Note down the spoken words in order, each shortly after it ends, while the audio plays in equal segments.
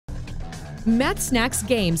Math Snacks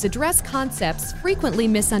games address concepts frequently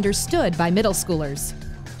misunderstood by middle schoolers.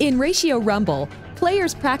 In Ratio Rumble,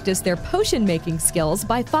 players practice their potion-making skills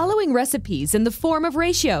by following recipes in the form of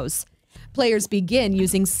ratios. Players begin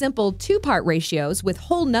using simple two-part ratios with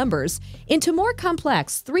whole numbers into more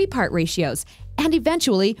complex three-part ratios and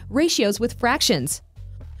eventually ratios with fractions.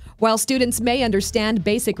 While students may understand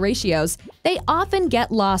basic ratios, they often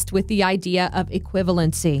get lost with the idea of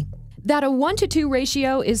equivalency, that a 1:2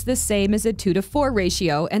 ratio is the same as a 2:4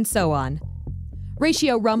 ratio, and so on.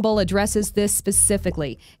 Ratio Rumble addresses this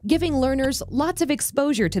specifically, giving learners lots of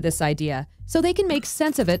exposure to this idea so they can make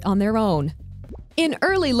sense of it on their own. In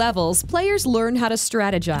early levels, players learn how to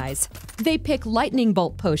strategize. They pick lightning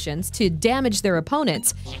bolt potions to damage their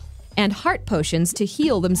opponents and heart potions to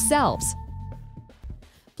heal themselves.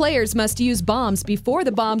 Players must use bombs before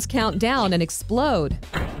the bombs count down and explode.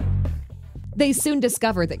 They soon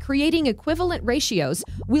discover that creating equivalent ratios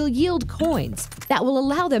will yield coins that will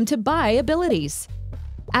allow them to buy abilities.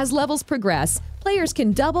 As levels progress, players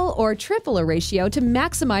can double or triple a ratio to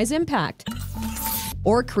maximize impact,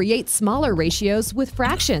 or create smaller ratios with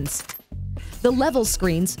fractions. The level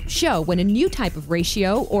screens show when a new type of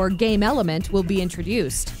ratio or game element will be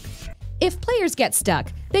introduced. If players get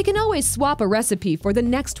stuck, they can always swap a recipe for the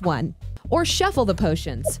next one, or shuffle the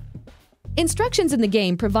potions. Instructions in the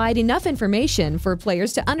game provide enough information for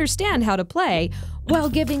players to understand how to play while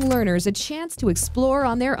giving learners a chance to explore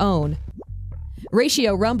on their own.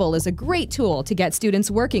 Ratio Rumble is a great tool to get students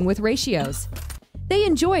working with ratios. They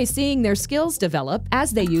enjoy seeing their skills develop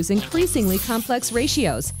as they use increasingly complex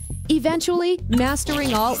ratios, eventually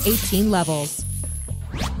mastering all 18 levels.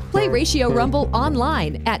 Play Ratio Rumble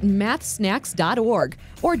online at mathsnacks.org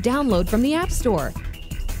or download from the App Store.